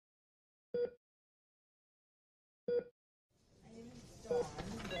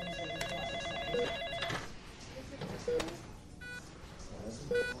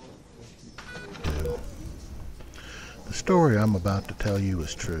story I'm about to tell you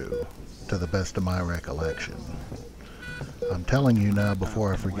is true, to the best of my recollection. I'm telling you now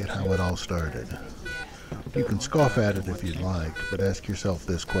before I forget how it all started. You can scoff at it if you'd like, but ask yourself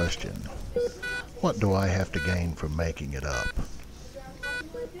this question. What do I have to gain from making it up?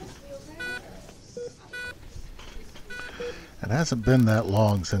 It hasn't been that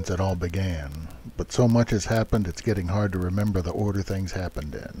long since it all began, but so much has happened it's getting hard to remember the order things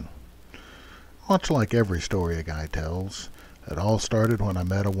happened in. Much like every story a guy tells, it all started when I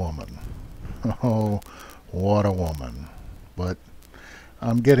met a woman. Oh, what a woman. But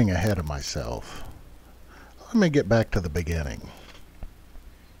I'm getting ahead of myself. Let me get back to the beginning.